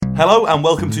Hello and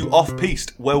welcome to Off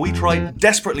Piste, where we try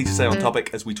desperately to stay on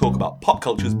topic as we talk about pop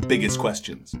culture's biggest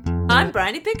questions. I'm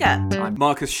Bryony Picker. I'm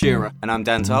Marcus Shearer. And I'm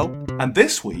Dan Toll. And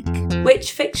this week...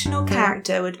 Which fictional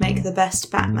character would make the best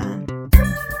Batman?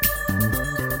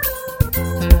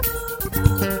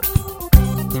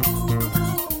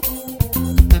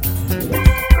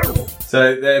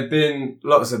 So there have been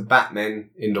lots of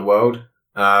Batmen in the world.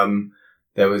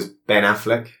 There was Ben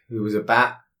Affleck, who was a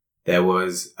bat. There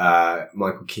was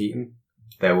Michael Keaton.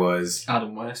 There was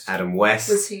Adam West.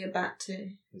 Was he a bat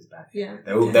too? He was a bat. Yeah.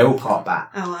 They're all part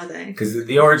bat. Oh, are they? Because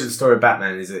the origin story of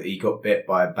Batman is that he got bit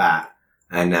by a bat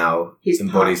and now He's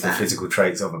embodies part the bat. physical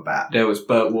traits of a bat. There was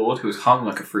Burt Ward, who was hung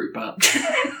like a fruit bat.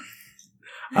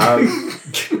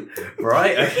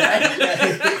 Right,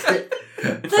 okay.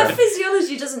 Their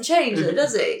physiology doesn't change, though,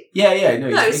 does it? Yeah, no,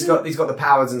 No, he's got the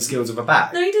powers and skills of a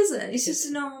bat. No, he doesn't. He's just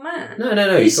a normal man.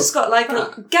 No. He's just got like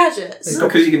gadgets.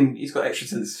 Because he's got extra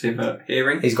sensitive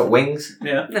hearing. He's got wings.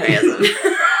 Yeah. No, he hasn't.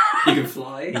 He can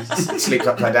fly. He sleeps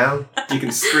upside down. He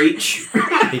can screech.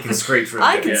 He can screech really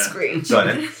I good. can Yeah. screech. Go on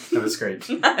then. Have a screech.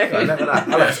 No. Go on, never know.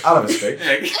 I'll have a screech.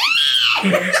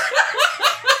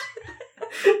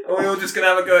 Are we all just going to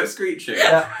have a go at screeching?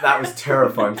 That was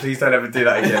terrifying. Please don't ever do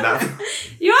that again.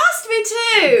 You asked me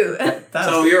to.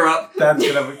 So you're up. Dan's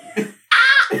gonna have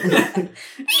a...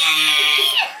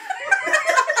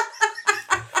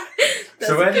 That's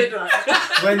So a good one.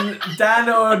 when Dan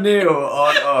or Neil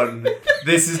aren't on,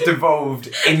 this has devolved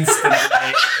instantly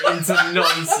into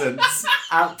nonsense.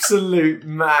 Absolute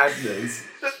madness.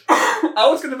 I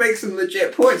was going to make some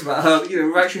legit points about how,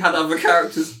 we've actually had other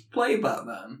characters play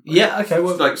Batman. Yeah, okay,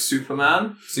 well... Like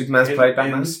Superman. Superman's played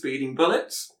Batman. In Speeding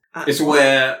Bullets. It's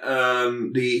where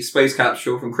the space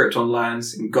capsule from Krypton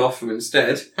lands in Gotham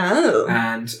instead. Oh.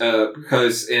 And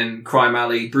because in Crime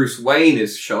Alley, Bruce Wayne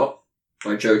is shot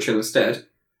by Joe Chill instead.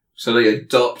 So they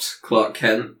adopt Clark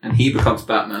Kent, and he becomes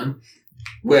Batman,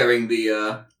 wearing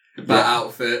the bat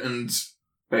outfit and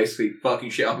basically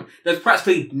fucking shit up. There's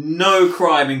practically no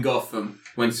crime in Gotham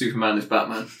when Superman is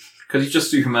Batman. Because he's just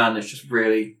Superman, it's just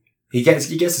really... He gets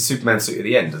the Superman suit at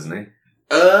the end, doesn't he?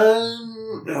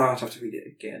 I'd have to read it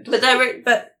again.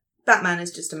 But Batman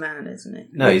is just a man, isn't he?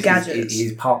 No, With he's gadgets.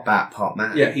 he's part bat, part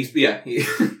man. Yeah, he's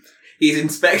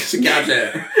Inspector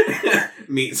Gadget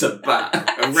meets a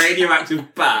bat. A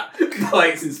radioactive bat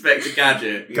bites Inspector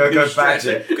Gadget. Go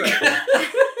Badget.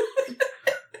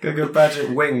 Go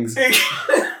Badget wings.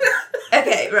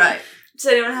 Okay, right. Does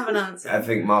anyone have an answer? I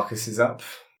think Marcus is up.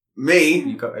 Me?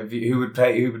 Who would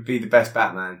be the best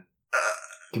Batman?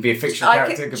 Could be a fictional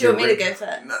character. Do you want me to go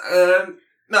first?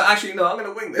 No, actually, no, I'm going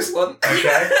to wing this one.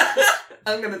 Okay.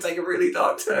 I'm going to take a really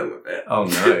dark turn with it. Oh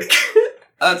no.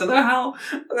 I don't know how.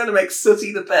 I'm going to make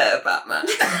Sooty the Bear Batman.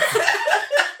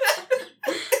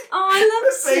 Oh, I love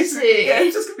Basically, City. yeah,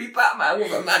 he's just going to be Batman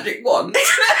with a magic wand.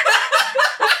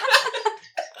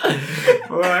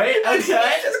 Right, He's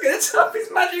just going to tap his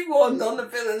magic wand on the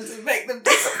villains and make them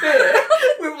disappear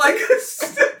with like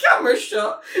a camera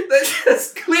shot that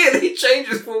just clearly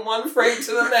changes from one frame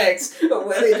to the next, but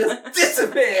where they just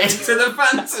disappear into the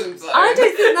Phantom Zone. I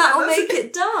don't think that will make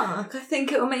it dark. I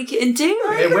think it will make it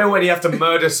endearing. It will when you have to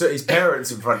murder his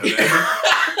parents in front of him.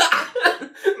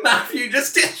 Matthew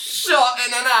just gets shot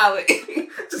in an alley.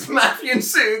 Just Matthew and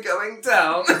Sue going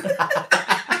down.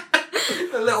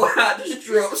 The little hat just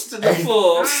drops to the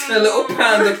floor. The little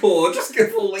panda paw just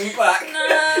falling back.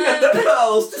 No. And the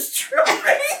pearls just dropping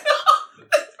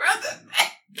around the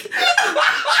neck.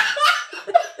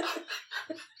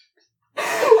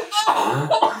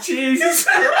 Oh, Jesus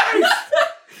Christ.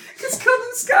 Because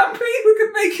Cousin Scampy, we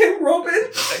could make him Robin.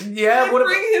 Yeah, And what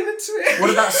bring about, him into it. what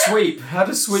about Sweep? How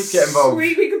does Sweep get involved?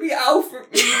 Sweet, he could be Alfred.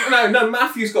 No,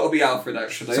 Matthew's got to be Alfred,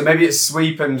 actually. So maybe it's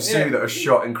Sweep and Sue Yeah. that are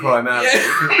shot in Crime Alley.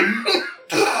 Yeah.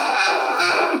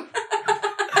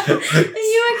 Are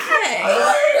you okay?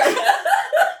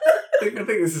 I think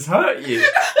this has hurt you.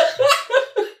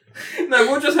 No,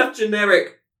 we'll just have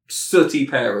generic sooty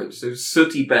parents. So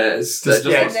sooty bears. Just-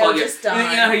 yeah. And they'll just You know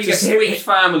die. how you Just get him- Sweet's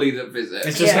family that visit?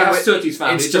 It's just Not him- Sooty's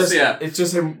family. It's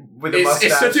just him with a It's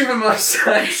mustache. Sooty with a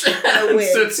mustache and wig.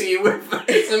 Sooty with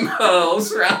some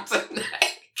pearls around the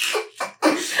neck.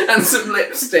 And some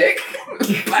lipstick.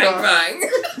 Bang bang.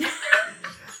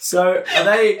 So are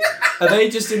they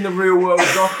just in the real world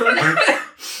Gotham?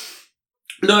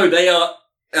 No, they are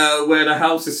where the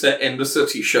house is set in the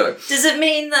Sooty show. Does it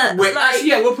mean that, Actually,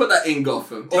 yeah, we'll put that in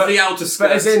Gotham. Or the outer But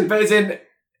skirts. as in,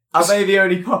 are they the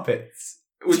only puppets?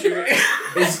 Would you...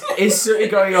 Is Sooty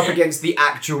going up against the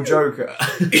actual Joker?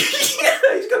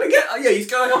 he's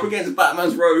going up against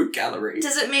Batman's rogue gallery.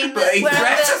 does it mean But that he's wherever...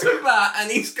 dressed as a bat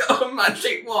and he's got a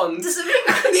magic wand. Does it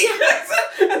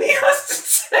mean And he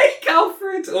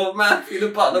old man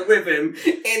peanut butter with him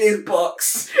in his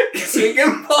box so he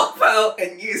can pop out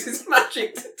and use his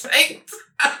magic to take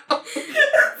down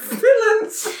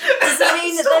villains. Does that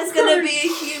mean that there's going to be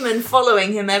a human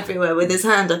following him everywhere with his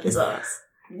hand up his arse?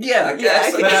 Yeah, I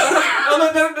guess. okay.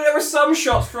 There are some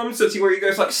shots from Sooty where he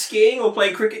goes like skiing or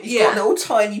playing cricket. He's got little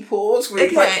tiny paws where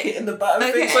he's like hitting the bat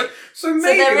and things. So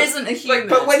maybe there isn't a human.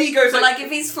 but when he goes, but like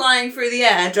if he's flying through the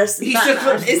air dressed as he Batman, just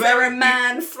looks is there very- a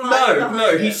man flying?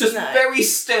 no, he's just very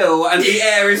still, and the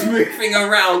air is moving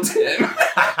around him.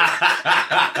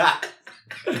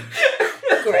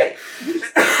 Great.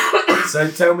 So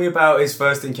tell me about his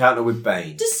first encounter with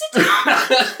Bane. Does City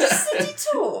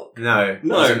talk? No,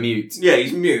 No. he's a mute. Yeah,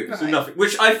 he's mute, so Right. nothing.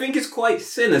 Which I think is quite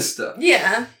sinister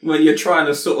Yeah. when you're trying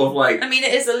to sort of like. I mean,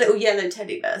 it is a little yellow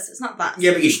teddy bear, so it's not that.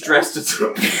 Yeah, but he's sinister. dressed as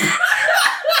a.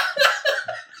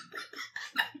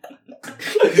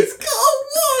 He's got a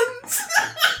wand.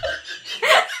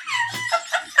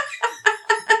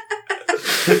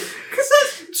 Because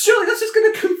surely that's just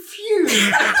going to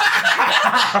confuse.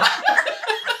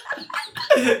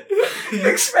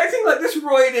 Expecting like this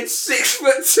roided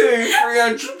 6'2",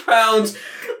 300-pound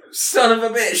son of a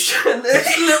bitch, and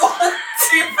this little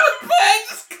super bear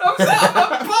just comes out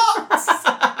of a box.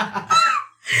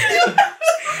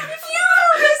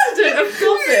 President of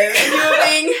Gotham, and you're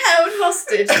being held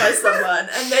hostage by someone,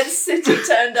 and then City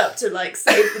turned up to like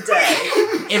save the day.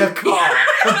 In a car.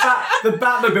 The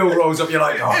Batmobile rolls up, you're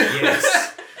like, oh yes.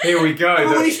 Here we go. But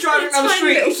when he's driving It's down the tiny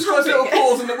street, little he's just got his little puppy.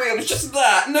 paws on the wheel. It's just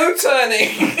that, no turning.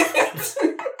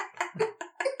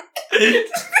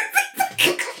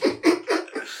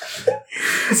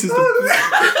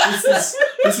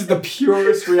 This is the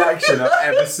purest reaction I've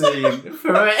ever seen.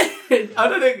 I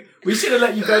don't think we should have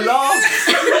let you go last.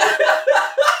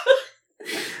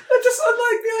 I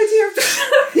like the idea of just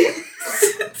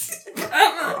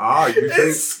Ah, you think?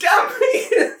 it's Scammy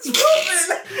and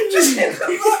Robin just in the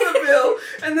Batmobile,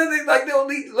 and then they like little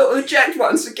eject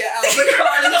buttons to get out of the car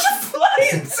and just fly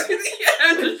into the air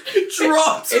and just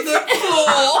drop to the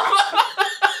floor.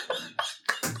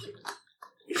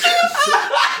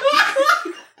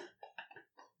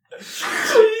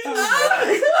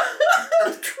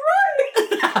 I'm crying.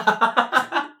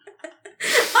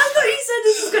 I thought you said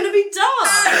this was going to be dark.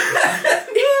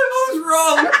 I was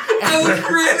wrong. I was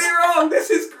really wrong. This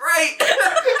is great.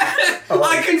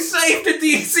 I can save the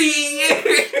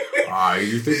DCEU. Ah,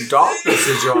 you think darkness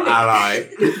is your ally?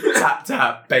 Tap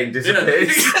tap, Bane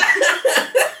disappears.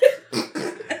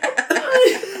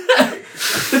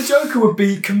 The Joker would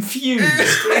be confused.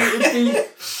 It would be,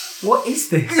 what is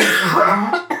this?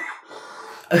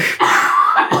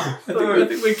 I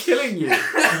think we're killing you.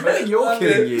 I think you're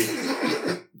killing you.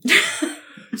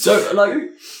 So, like,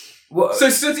 what? So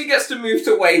Sooty gets to move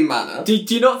to Wayne Manor. Do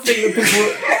you not think that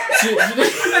people? And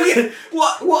yeah,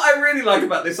 what I really like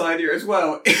about this idea as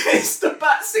well is the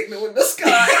bat signal in the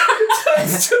sky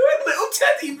turns to a little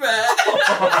teddy bear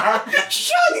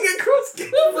shining across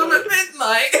Gotham at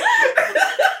midnight.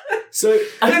 So,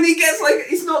 And he gets like,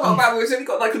 he's not got a bat, he's only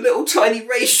got like a little tiny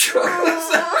race truck or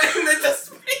something, and then just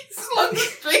speeds along the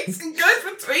streets and goes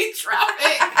between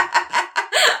traffic.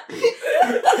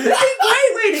 It's a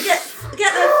great way to get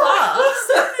there fast,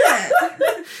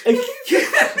 isn't it?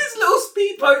 This little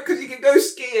speedboat because he can go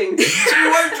skiing. So he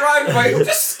won't drive the boat, he'll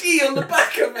just ski on the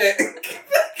back of it.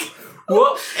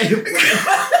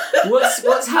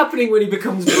 what's happening when he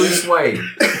becomes Bruce Wayne?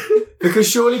 Because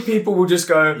surely people will just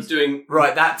go, He's doing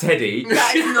right, that Teddy,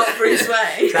 That is not Bruce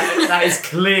Wayne. that is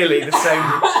clearly the same,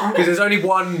 because there's only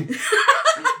one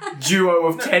duo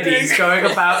of Teddys going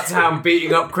about town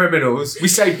beating up criminals. We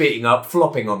say beating up,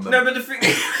 flopping on them. No, but the thing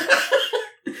is,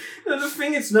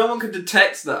 no one could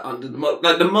detect that under the mask.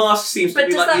 Like, the mask seems to But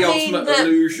be does like the that mean ultimate that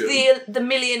illusion. the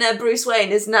millionaire Bruce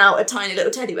Wayne is now a tiny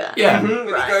little teddy bear? Yeah. When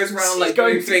Right. he goes around like He's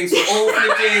going doing things for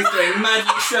orphanages, doing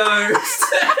magic shows,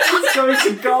 He's going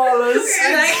to galas.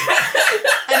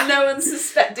 And no one's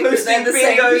suspecting that hosting they're the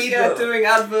same bingos, people. yeah, doing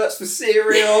adverts for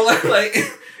cereal, like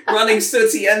running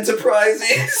Sooty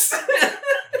Enterprises.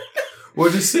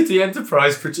 What does City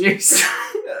Enterprise produce?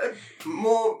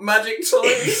 More magic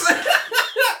toys.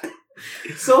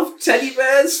 Soft teddy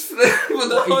bears for the He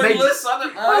made- homeless, I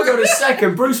don't know. Hold on a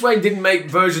second. Bruce Wayne didn't make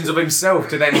versions of himself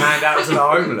to then hand out to the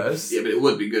homeless. Yeah, but it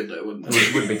would be good though, wouldn't it?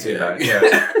 It wouldn't be too bad.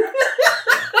 Yeah.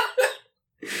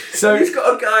 So He's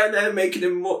got a guy in there making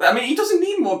him more. I mean, he doesn't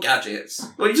need more gadgets.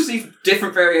 Well, he just needs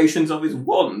different variations of his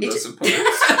wand, I suppose.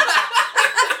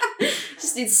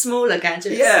 Just needs smaller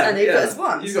gadgets. Yeah, And he's yeah. got his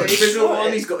wand. He's so got his visual short wand,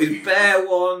 it. he's got his bear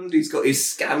wand, he's got his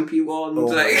scampy wand. Oh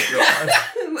my like- God.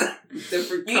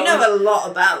 different You know a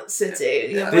lot about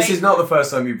City. You're This way- is not the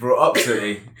first time you brought up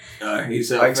City. No,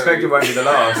 he's. I expect it won't be the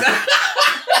last.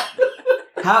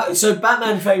 So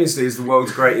Batman famously is the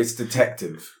world's greatest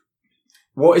detective.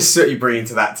 What is Sooty bringing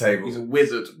to that table? He's a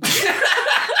wizard.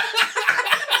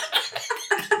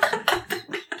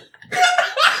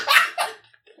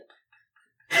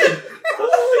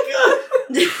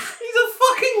 He's a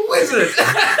fucking wizard.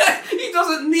 He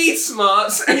doesn't need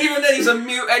smarts, and even then he's a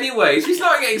mute anyway. So he's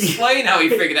not going to explain how he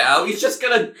figured it out. He's just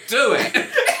going to do it.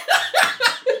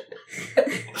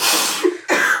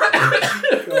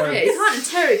 Yeah, you can't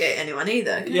interrogate anyone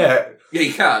either. Can you? Yeah. Yeah,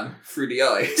 he can through the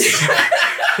eyes.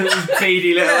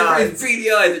 Beady little Yeah, eyes. his beady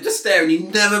eyes that just stare and he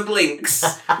never blinks.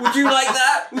 Would you like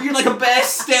that? Would you like a bear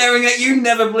staring at you,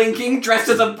 never blinking, dressed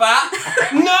as a bat?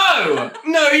 No!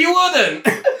 No, you wouldn't!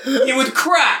 You would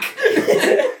crack!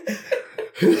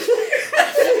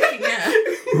 Yeah.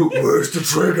 Where's the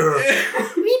trigger?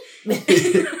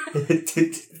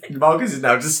 Marcus is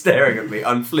now just staring at me,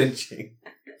 unflinching.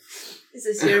 Is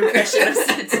this your impression of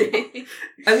City?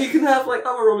 And you can have, like,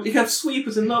 other Robin. You can have Sweep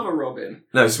as another Robin.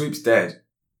 No, Sweep's dead.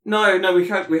 No, we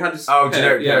had this... Oh,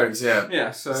 generic parents, yeah.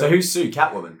 Yeah, so... So who's Sue?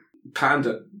 Catwoman?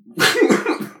 Panda.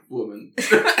 Woman.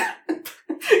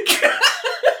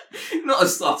 Not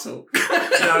as subtle.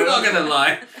 I'm not gonna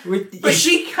lie. But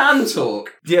she can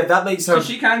talk. Yeah, that makes her.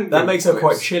 She can. That makes her voice.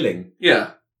 quite chilling.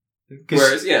 Yeah.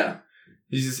 Whereas, yeah.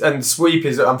 And Sweep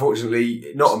is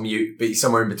unfortunately not a mute, but he's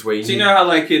somewhere in between. So you know how,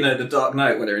 like, in The Dark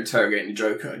Knight, where they're interrogating the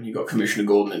Joker, and you got Commissioner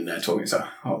Gordon in there talking, so,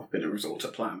 been a result to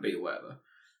Plan B or whatever.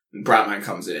 And Batman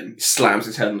comes in, slams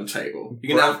his head on the table.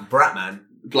 You can have Bratman.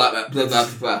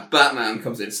 Batman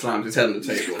comes in, slams his head on the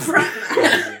table.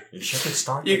 You should have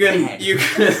started.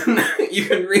 You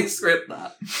can re-script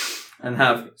that and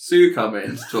have Sue come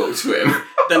in to talk to him.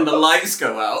 Then the lights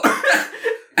go out,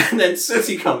 and then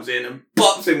Sooty comes in and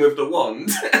bops him with the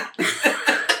wand.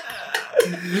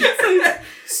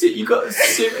 So you got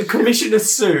Commissioner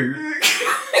Sue,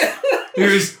 who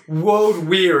is world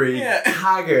weary, Yeah.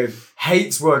 haggard,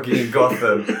 hates working in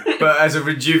Gotham, but has a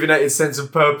rejuvenated sense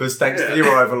of purpose thanks to the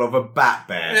arrival of a Bat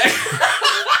Bear,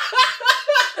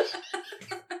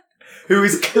 who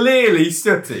is clearly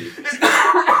Sooty.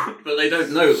 But they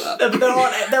don't know that.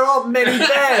 But there aren't many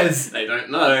bears. They don't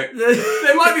know.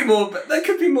 There might be more. There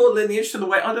could be more lineage to the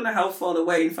Wayne. I don't know how far the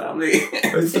Wayne family.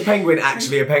 Is the penguin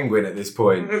actually a penguin at this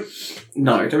point?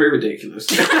 No, don't be ridiculous.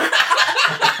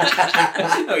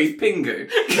 No, he's Pingu.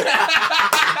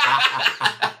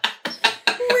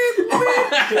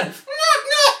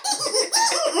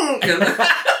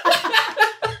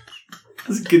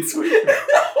 That's a good sweep.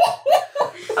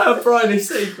 Brian has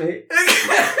saved me.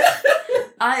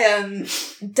 I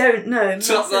don't know.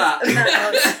 Stop that.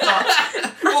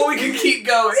 Or we can keep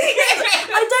going.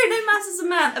 I don't know masses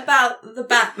amount about the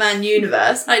Batman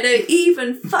universe. I know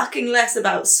even fucking less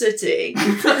about Sooty.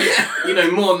 You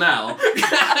know more now.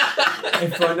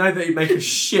 If I know that he'd make a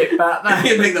shit Batman.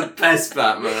 He'd make the best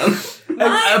Batman.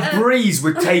 A breeze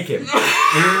would take him.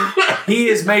 He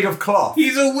is made of cloth.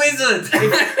 He's a wizard.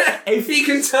 If he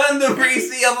can turn the breeze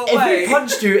the other way. If he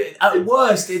punched you, at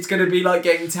worst, it's going to be like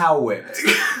getting towel whipped.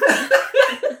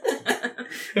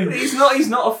 He's not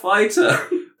a fighter.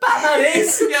 Batman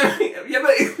is. Yeah,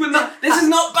 but we're not, this is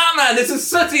not Batman. This is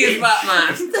Sooty as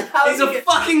Batman. He's a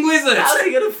fucking wizard. How's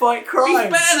he going to fight crime? He's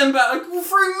better than Batman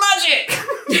through magic.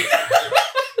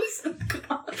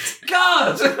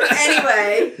 God.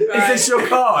 Anyway, Is this your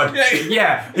card? Yeah.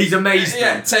 Yeah, he's amazing.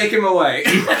 Yeah, take him away.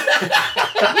 what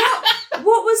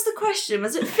was the question?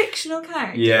 Was it fictional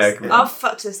characters? Yeah, come on. I'll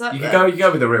fuck this up. You then. can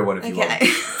go with the real one if you Okay.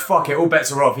 want. Fuck it, all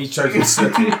bets are off. He's chosen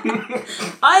Sooty.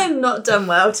 I am not done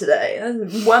well today.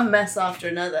 One mess after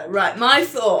another. Right, my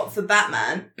thought for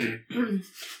Batman.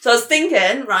 So I was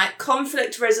thinking, right,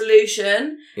 conflict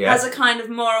resolution has a kind of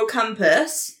moral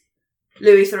compass.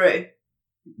 Louis Theroux.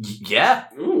 Yeah,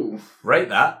 Ooh. rate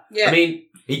that. Yeah. I mean,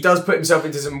 he does put himself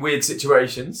into some weird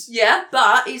situations. Yeah,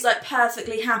 but he's like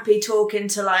perfectly happy talking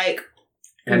to like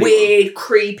Anyone. weird,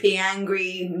 creepy,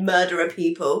 angry murderer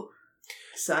people.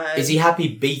 So Is he happy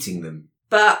beating them?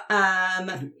 But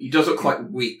He does look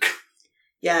quite weak.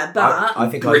 yeah, but I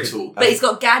think Brittle. but he's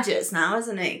got gadgets now,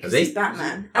 hasn't he? Because Has he? he's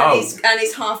Batman, Oh. and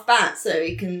he's half bat, so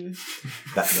he can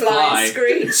That, fly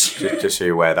and screech. just so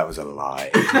you're aware, that was a lie.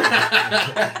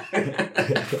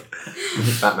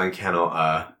 Batman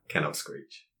cannot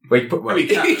screech. Wait, put well. We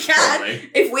can, You can. probably.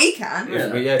 If we can.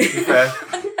 Yeah. Yeah, to be fair.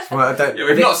 Well, I don't. Yeah,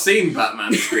 we've not seen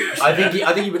Batman screech. I think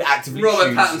he would actively Robert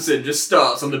choose. Pattinson just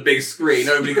starts on the big screen,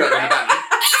 nobody got on the Batman.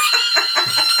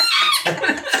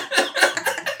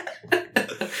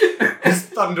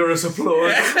 thunderous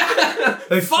applause.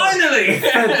 They Finally!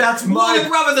 That's my Warner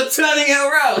Brothers are turning it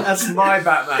around. That's my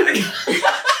Batman.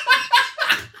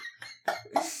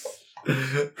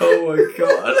 Oh my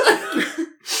god.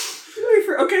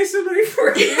 Okay, so Louis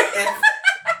Theroux.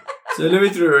 So Louis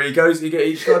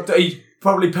Theroux, he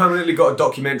probably permanently got a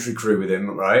documentary crew with him,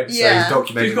 right? Yeah. So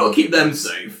he's documenting. He's got to keep them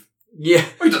safe. Yeah.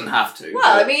 Well, he doesn't have to.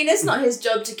 Well, I mean, it's not his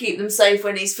job to keep them safe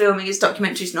when he's filming his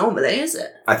documentaries normally, is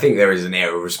it? I think there is an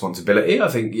air of responsibility. I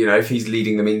think, if he's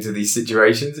leading them into these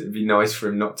situations, it'd be nice for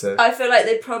him not to... I feel like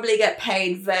they'd probably get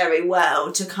paid very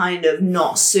well to kind of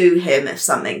not sue him if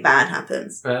something bad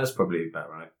happens. That's probably about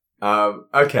right.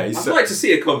 Okay, I'd so... like to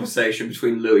see a conversation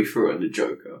between Louis Theroux and the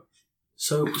Joker.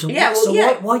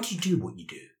 Why do you do what you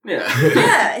do? Yeah.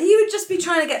 Yeah, he would just be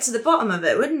trying to get to the bottom of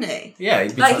it, wouldn't he? Yeah,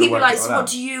 he'd be like, so what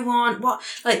do you want?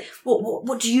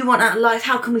 What do you want out of life?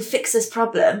 How can we fix this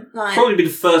problem? Like, Probably be the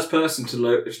first person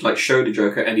to show the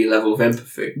Joker any level of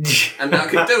empathy, and that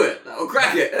could do it. That'll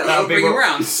crack it. That'll bring him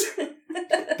round.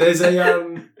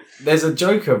 There's a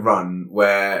Joker run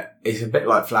where it's a bit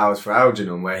like Flowers for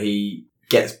Algernon, where he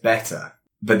gets better,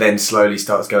 but then slowly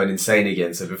starts going insane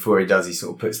again. So before he does, he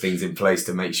sort of puts things in place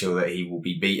to make sure that he will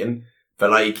be beaten.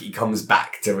 But he comes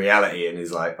back to reality and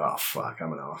is like, oh fuck,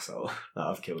 I'm an arsehole.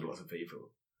 I've killed lots of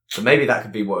people. So maybe that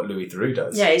could be what Louis Theroux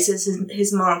does. yeah, it's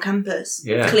his moral compass.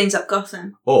 Yeah. Cleans up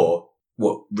Gotham. Or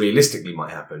what realistically might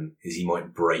happen is he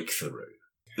might break Theroux.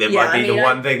 There Yeah, might be the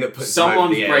one thing that puts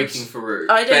Someone's him over the breaking edge. Theroux.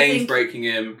 I don't Bane's think- breaking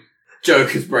him.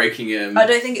 Joker's breaking him. I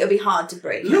don't think it would be hard to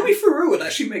break. him. Louis Theroux would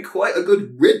actually make quite a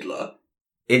good Riddler.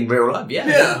 In real life,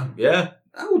 Yeah. Yeah.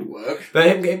 That would work. But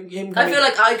him I feel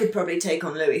like I could probably take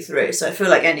on Louis Theroux, so I feel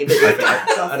like anybody could.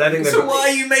 I don't think So why are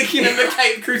you making him a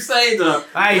Cape Crusader?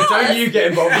 Hey, don't you get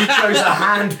involved. You chose a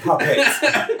hand puppet.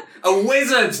 A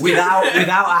wizard! Without a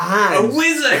A hand.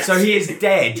 wizard! So he is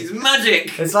dead. It's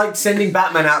magic! It's like sending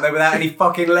Batman out there without any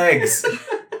fucking legs.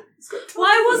 Well,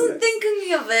 I wasn't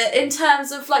thinking of it in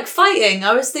terms of fighting.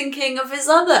 I was thinking of his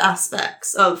other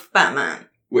aspects of Batman.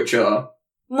 Which are?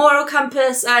 Moral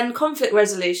compass and conflict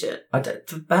resolution.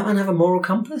 Does Batman have a moral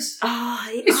compass?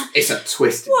 It's a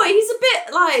twist. What? He's a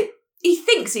bit he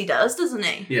thinks he does, doesn't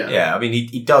he? Yeah. Yeah, I mean,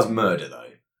 he does murder,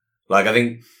 though. I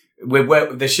think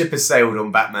where the ship has sailed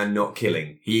on Batman not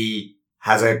killing. He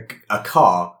has a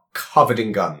car covered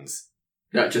in guns.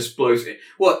 That just blows it.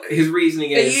 What his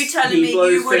reasoning Are is. you telling he me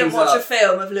blows you wouldn't things watch a up.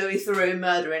 film of Louis Theroux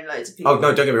murdering loads of people? Oh,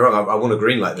 no, don't get me wrong. I want to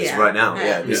green light this Yeah. right now. Yeah.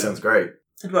 Yeah, this Yeah. sounds great.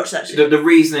 I'd watch that shit. The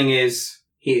reasoning is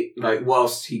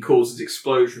whilst he causes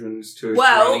explosions to his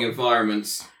surrounding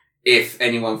environments, if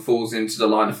anyone falls into the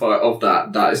line of fire of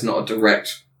that is not a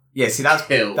direct. Yeah, see,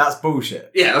 that's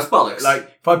bullshit. Yeah, that's bollocks.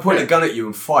 If I point a gun at you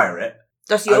and fire it,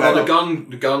 That's your I the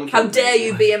fault. gun. How dare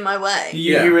you be in my way?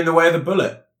 you're in the way of the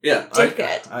bullet. Yeah.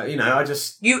 Dickhead. I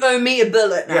just... You owe me a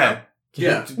bullet now. Yeah.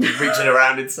 Yeah. Reaching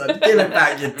around inside. Give it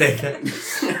back, you dickhead.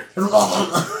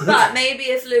 But maybe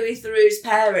if Louis Theroux's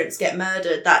parents get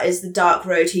murdered, that is the dark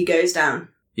road he goes down.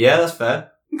 Yeah, that's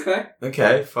fair. Okay.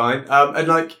 Okay, fine. I'd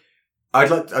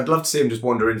love to see him just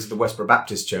wander into the Westboro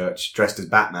Baptist Church dressed as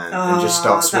Batman and just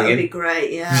start swinging. That would be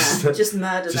great, yeah. Just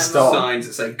murder them. Just start- Signs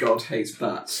that say God hates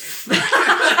bats.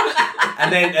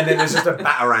 And then there's just a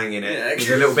batarang in it. Yeah. There's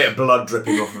a little bit of blood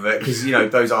dripping off of it because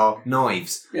those are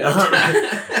knives. Yeah.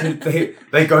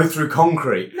 they go through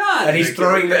concrete, No, and he's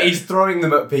throwing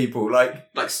them at people like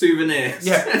souvenirs.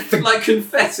 Yeah. Like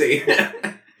confetti.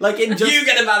 in just. You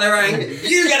get a batarang.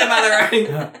 You get a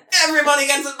batarang. Everybody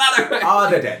gets a batarang. Oh,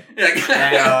 they're dead.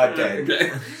 They are dead.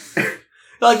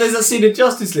 Okay. There's that scene in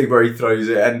Justice League where he throws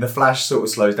it and the Flash sort of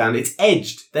slows down. It's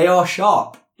edged. They are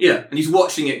sharp. Yeah, and he's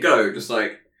watching it go, just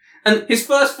like. And his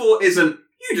first thought isn't,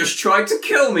 you just tried to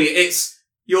kill me. It's,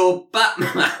 you're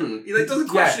Batman. He doesn't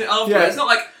question it after. Yeah. It's not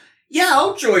like, yeah,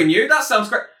 I'll join you. That sounds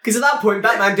great. Because at that point,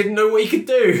 Batman didn't know what he could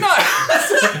do. No.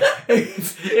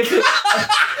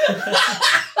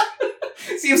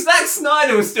 See, if Zack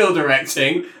Snyder was still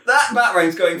directing, that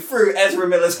Batarang's going through Ezra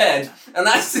Miller's head, and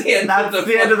that's the end That's of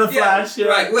the the end of the Flash, yeah.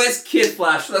 Right, where's Kid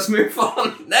Flash? Let's move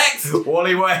on. Next!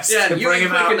 Wally West. Yeah, to you bring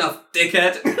ain't him quick out. enough,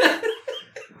 dickhead.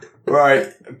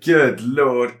 Right. Good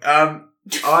lord.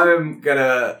 I'm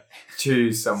gonna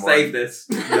choose someone. Save this.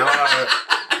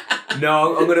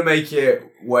 No, I'm gonna make it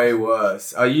way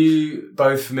worse. Are you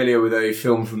both familiar with a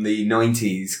film from the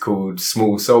 90s called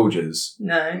Small Soldiers?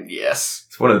 No. Yes.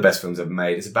 It's one of the best films ever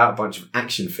made. It's about a bunch of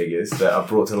action figures that are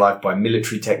brought to life by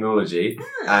military technology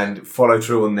and follow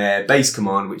through on their base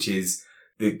command, which is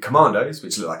the Commandos,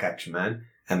 which look like Action Man,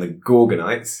 and the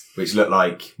Gorgonites, which look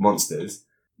like monsters.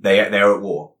 they're at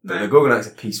war. The Gorgonites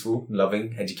are peaceful,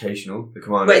 loving, educational. The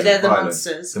Commandos Wait, they're the violent.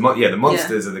 monsters. The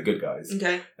monsters are the good guys.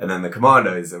 Okay. And then the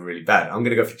Commandos are really bad. I'm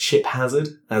going to go for Chip Hazard,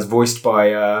 as voiced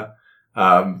by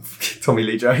Tommy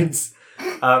Lee Jones.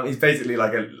 He's basically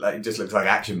he just looks like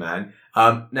Action Man.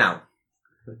 Now,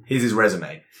 here's his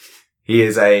resume. He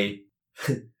is a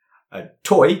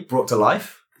toy brought to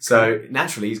life. So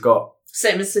naturally, he's got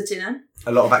Same as City then.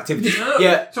 a lot of activity.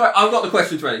 Yeah. Sorry, I've got the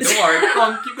questions ready. Don't worry. Go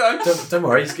on, keep going. Don't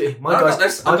worry.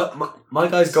 My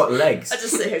guy's got legs. I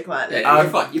just sit here quietly. Yeah,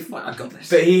 you're fine. I've got this.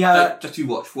 But he just you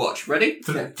watch. Ready?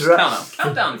 Throughout-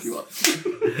 Count down if you want.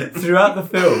 throughout the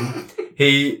film,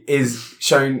 he is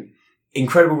shown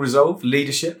incredible resolve,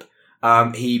 leadership.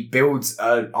 He builds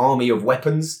an army of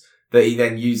weapons that he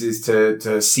then uses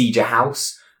to siege a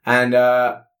house. And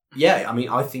I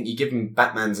think you give him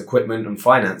Batman's equipment and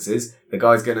finances, the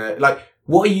guy's gonna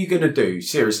what are you gonna do,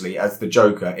 seriously, as the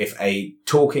Joker, if a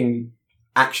talking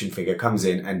action figure comes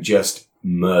in and just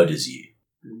murders you?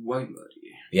 He won't murder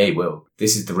you. Yeah, he will.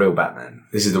 This is the real Batman.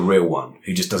 This is the real one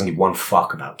who just doesn't give one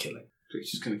fuck about killing. So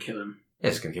he's just gonna kill him. Yeah,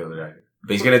 he's gonna kill the Joker.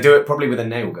 But he's gonna do it probably with a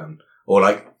nail gun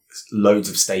or loads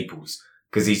of staples.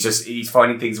 Because he's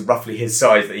finding things roughly his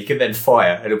size that he can then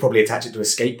fire and he'll probably attach it to a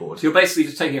skateboard. So you're basically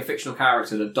just taking a fictional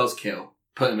character that does kill,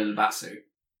 put him in a batsuit.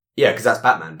 Yeah, because that's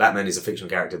Batman. Batman is a fictional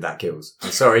character that kills.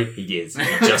 I'm sorry, he is. He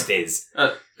just is.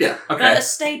 Yeah, okay. But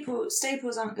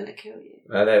staples aren't going to kill you.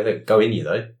 They go in you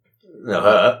though. They'll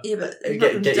hurt. Yeah, but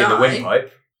Get you in the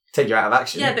windpipe. Take you out of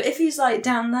action. Yeah, but if he's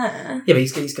down there... Yeah, but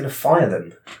he's going to fire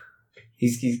them.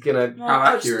 He's gonna. Well,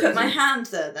 I'll just put my hand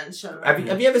there then, shall I?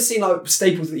 Have you ever seen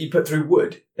staples that you put through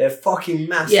wood? They're fucking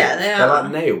massive. Yeah, they are. They're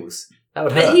like nails. That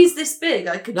would hurt. But he's this big.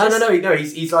 I could. No.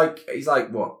 He's like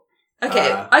what?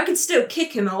 Okay, I could still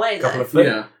kick him away though. Couple of foot.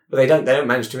 Yeah. But they don't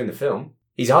manage to in the film.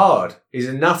 He's hard. He's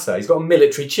a nutter. He's got a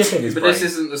military chip in his brain. But this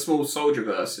isn't the Small Soldier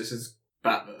verse. This is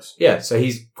Batverse. Yeah, so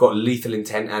he's got lethal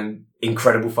intent and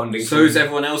incredible funding. So is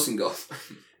everyone else in Goth.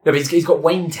 No, but he's got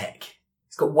Wayne Tech.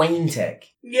 He's got Wayne Tech.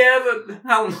 Yeah, but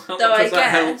how much Though does I that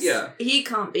help? guess Yeah. he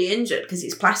can't be injured because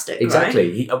he's plastic.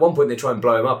 Exactly. At one point they try and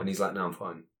blow him up and he's like, no, I'm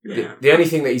fine. Yeah. The only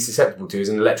thing that he's susceptible to is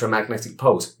an electromagnetic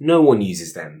pulse. No one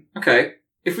uses them. Okay.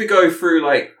 If we go through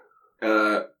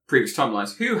previous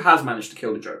timelines, who has managed to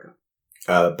kill the Joker?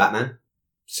 Batman.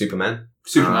 Superman.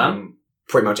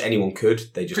 Pretty much anyone could.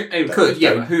 They just... Could,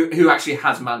 yeah, but who actually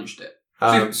has managed it?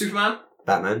 Superman?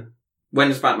 Batman. When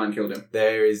has Batman killed him?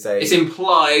 It's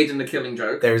implied in the Killing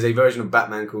Joke. There is a version of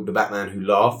Batman called the Batman Who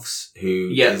Laughs,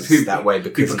 who that way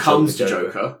because who becomes the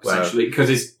Joker, essentially, because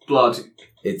his blood...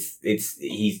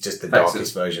 He's just the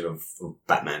darkest version of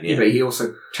Batman, yeah. But he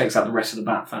also takes out the rest of the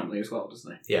Bat family as well,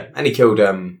 doesn't he? Yeah, and he killed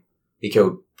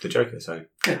the Joker, so...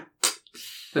 Yeah.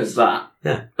 There's that.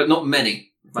 Yeah. But not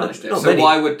many managed it. Not So many.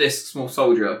 why would this Small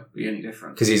Soldier be any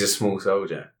different? Because he's a small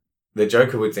soldier. The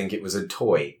Joker would think it was a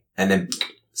toy, and then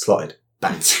slotted.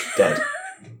 Bang. Dead.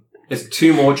 There's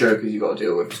 2 more Jokers you've got to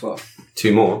deal with as well.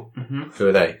 2 more? Mm-hmm. Who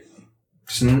are they?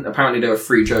 Apparently there are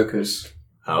 3 Jokers.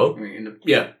 Oh?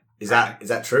 Yeah. Is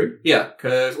that true? Yeah,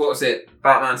 because what was it?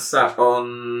 Batman sat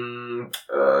on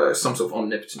some sort of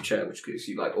omnipotent chair, which gives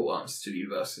you all answers to the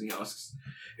universe, and he asks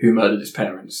who murdered his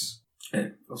parents.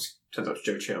 And obviously turns out it's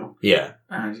Joe Chill. Yeah.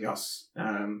 And he asks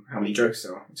how many Jokers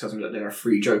there are. He tells him that there are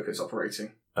 3 Jokers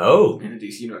operating Oh. in the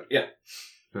DC universe. Yeah.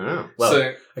 Oh.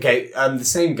 Well, okay, the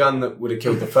same gun that would have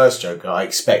killed the first Joker, I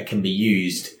expect, can be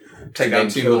used to then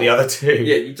kill the other 2.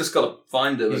 Yeah, you just got to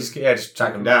find them. Just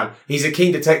track him down. He's a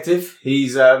keen detective.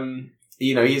 He's,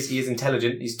 he is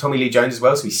intelligent. He's Tommy Lee Jones as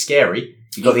well, so he's scary.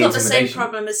 You've got the same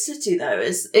problem as City, though,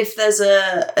 is if there's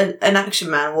an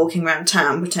action man walking around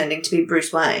town pretending to be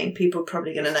Bruce Wayne, people are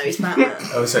probably going to know he's Batman.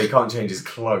 Oh, so he can't change his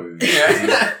clothes.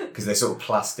 Because they're sort of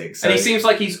plastic. So. And he seems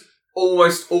like he's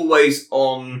almost always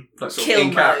on kill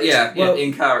in character. mode.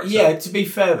 In character. Yeah, to be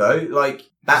fair though,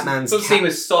 Batman's doesn't seem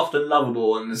as soft and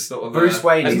lovable and as sort of Bruce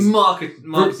Wayne as is marketed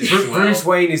Bruce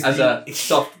Wayne is as a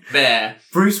soft bear.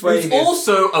 Bruce Wayne is is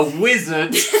also a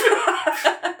wizard.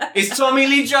 Is Tommy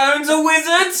Lee Jones a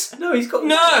wizard? No, he's got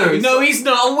No, he's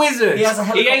not a wizard. He has a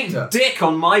helicopter. He ain't dick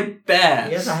on my bear.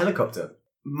 He has a helicopter.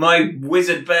 My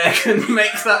wizard bear can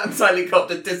make that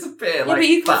helicopter disappear. Yeah, but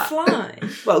you can fly.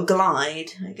 Well,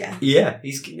 glide, I guess. Yeah,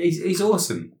 he's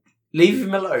awesome. Leave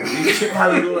him alone. Leave Chip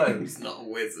Hazard alone. He's not a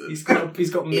wizard. He's got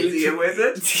Is he a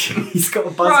wizard? He's got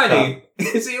a buzz Riley,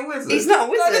 is he a wizard? He's not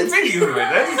a wizard. I didn't think he was a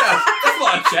wizard. That's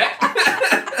what I checked.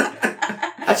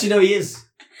 Actually, no, he is.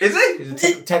 Is he? He's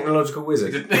a technological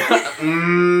wizard.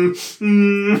 I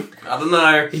don't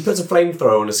know. He puts a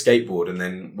flamethrower on a skateboard and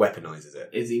then weaponizes it.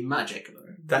 Is he magic though?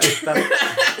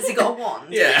 Has he got a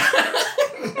wand? Yeah.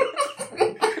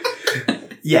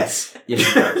 Yes. Yes,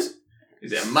 she does.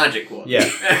 Is it a magic one? Yeah.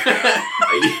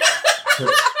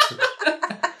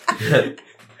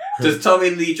 Does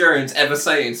Tommy Lee Jones ever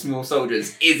say in Small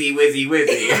Soldiers, "Izzy, Wizzy,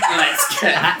 Wizzy, let's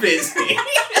get busy"?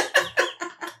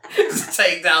 To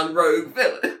take down rogue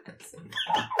villains.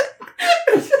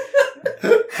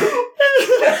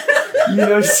 You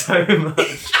know so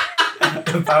much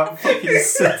about fucking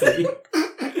City.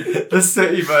 The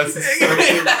City versus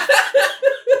City.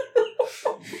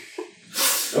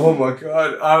 Oh my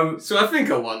god. So I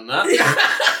think I won that.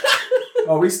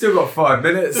 Oh, we still got 5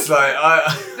 minutes.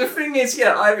 The thing is,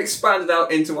 I've expanded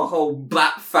out into a whole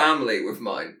Bat family with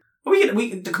mine.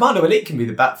 The Commando Elite can be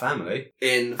the Bat family.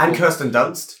 And Kirsten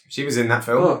Dunst. She was in that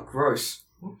film. Oh, gross.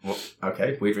 Well,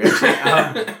 okay, weird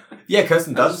reaction. Yeah,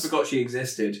 Kirsten Dunst. I just forgot she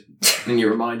existed, and you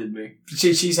reminded me.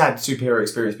 She's had superhero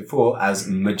experience before as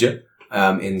Midget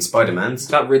in Spider-Man. Is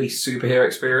that really superhero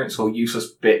experience or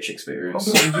useless bitch experience?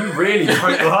 Oh, you really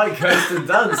don't like Kirsten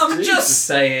Dunst. I'm Jesus. just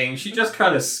saying, she just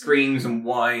kind of screams and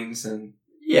whines, and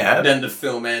then the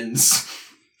film ends.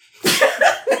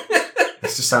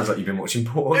 This just sounds like you've been watching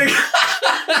porn.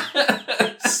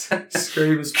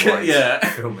 Screams, whines,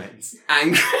 film ends.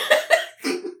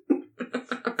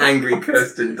 Angry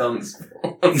Kirsten Dunst.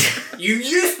 You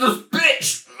useless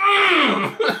bitch!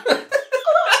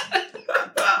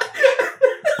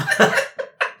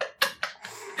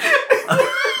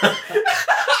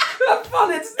 How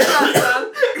fun it's that,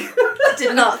 man. I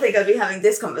did not think I'd be having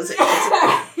this conversation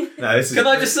today. No, this is. Can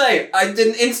I just say, I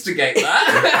didn't instigate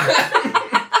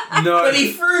that. No. But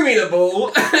he threw me the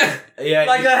ball. Yeah,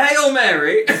 like a Hail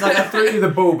Mary. It's like I threw you the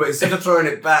ball, but instead of throwing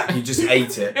it back, you just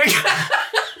ate it.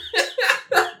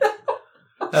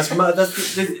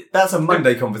 That's a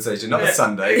Monday conversation, not a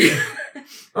Sunday.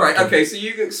 Right, okay, so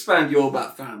you can expand your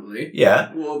Bat family.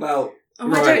 Yeah. What about... I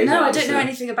don't know. I don't know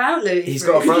anything about Louis. He's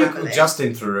got a brother called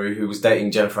Justin Theroux who was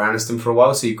dating Jennifer Aniston for a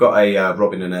while, so you've got a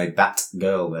Robin and a Bat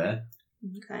girl there.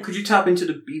 Okay. Could you tap into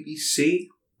the BBC?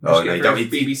 Oh, no, you don't.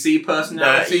 BBC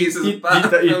personalities as a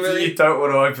Bat family? You don't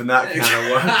want to open that can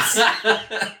of worms.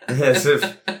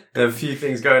 There are a few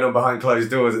things going on behind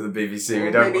closed doors at the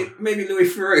BBC. Well, maybe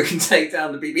Louis Theroux can take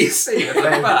down the BBC.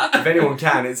 If anyone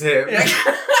can, it's him.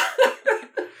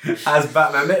 As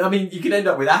Batman. I mean, you could end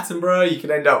up with Attenborough, you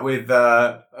could end up with,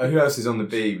 who else is on the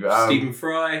Beeb? Stephen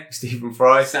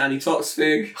Fry. Sandy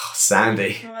Toksvig. Oh,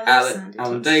 Sandy.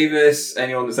 Alan Davis.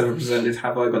 Anyone that's ever presented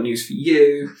Have I Got News for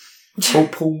You?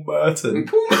 Paul Merton.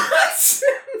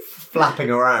 Flapping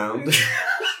around.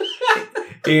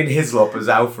 Ian Hislop as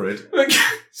Alfred.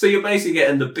 So you're basically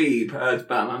getting the Beeb as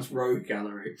Batman's rogue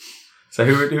gallery. So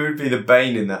who would be the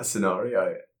Bane in that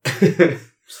scenario?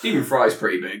 Stephen Fry's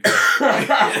pretty big.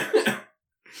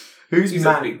 Who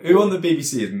on the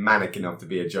BBC is manic enough to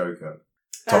be a Joker?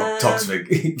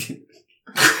 Toksvig.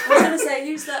 I was going to say,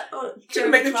 who's that? Oh,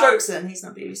 Jeremy Clarkson. He's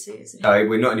not BBC, is he? Oh,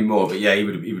 we're not anymore, but yeah, he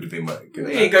would have been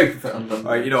good. Yeah, go for it.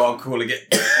 Alright, you know what I'm calling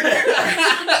it.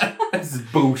 This is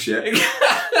bullshit.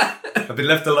 I've been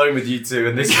left alone with you two,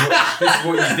 and this is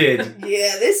what you did.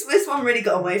 Yeah, this one really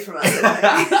got away from us.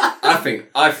 I think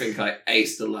I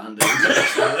aced the landing.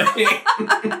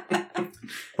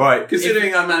 Right,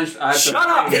 considering I managed. Shut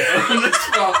up! On the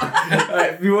spot.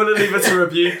 Right, if you want to leave us a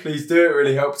review, please do. It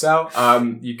really helps out.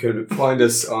 You can find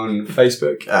us on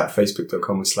Facebook at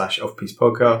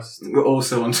facebook.com/offpiece-podcast. We're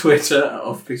also on Twitter at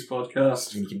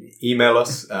offpiece-podcast. You can email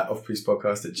us at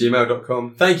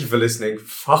offpiece-podcast@gmail.com. Thank you for listening.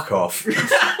 Fuck off.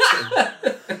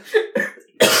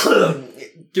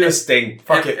 Give us a sting.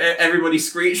 Fuck it. Everybody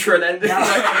screech for an ending.